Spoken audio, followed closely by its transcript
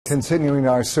Continuing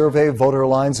our survey, voter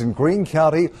lines in Greene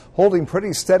County holding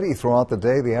pretty steady throughout the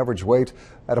day. The average wait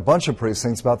at a bunch of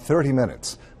precincts about 30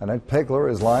 minutes. Annette Pegler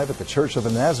is live at the Church of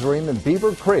the Nazarene in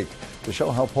Beavercreek to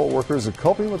show how poll workers are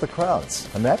coping with the crowds.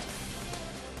 Annette?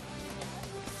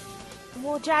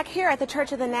 Well, Jack, here at the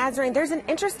Church of the Nazarene, there's an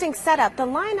interesting setup. The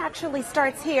line actually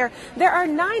starts here. There are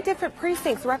 9 different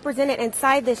precincts represented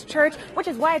inside this church, which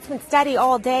is why it's been steady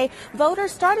all day.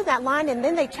 Voters started that line and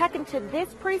then they check into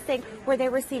this precinct where they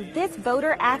receive this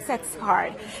voter access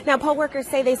card. Now, poll workers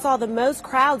say they saw the most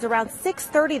crowds around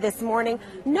 6:30 this morning.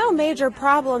 No major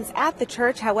problems at the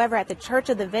church. However, at the Church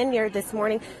of the Vineyard this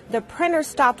morning, the printer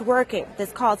stopped working.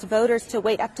 This caused voters to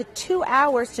wait up to 2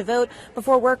 hours to vote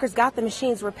before workers got the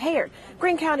machines repaired.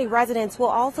 Greene County residents will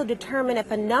also determine if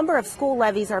a number of school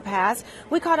levies are passed.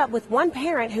 We caught up with one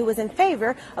parent who was in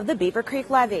favor of the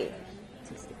Beavercreek levy.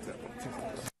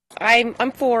 I'm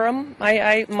for them.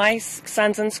 My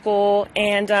son's in school,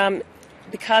 and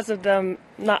because of them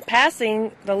not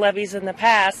passing the levies in the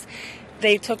past,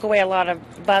 they took away a lot of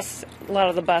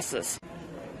the buses.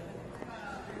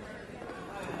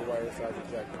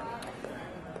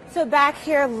 So back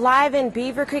here live in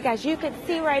Beavercreek, as you can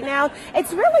see right now,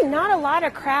 it's really not a lot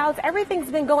of crowds.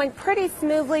 Everything's been going pretty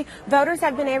smoothly. Voters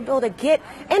have been able to get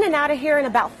in and out of here in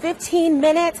about 15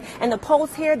 minutes, and the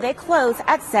polls here, they close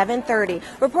at 7:30.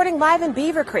 Reporting live in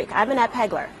Beavercreek, I'm Annette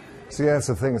Pegler. See, that's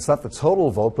the thing. It's not the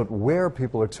total vote, but where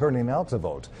people are turning out to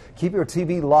vote. Keep your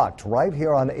TV locked right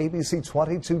here on ABC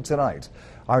 22 tonight.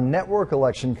 Our network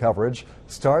election coverage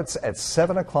starts at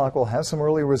 7 o'clock. We'll have some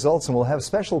early results, and we'll have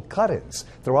special cut-ins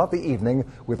throughout the evening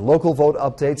with local vote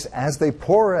updates as they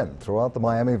pour in throughout the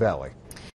Miami Valley.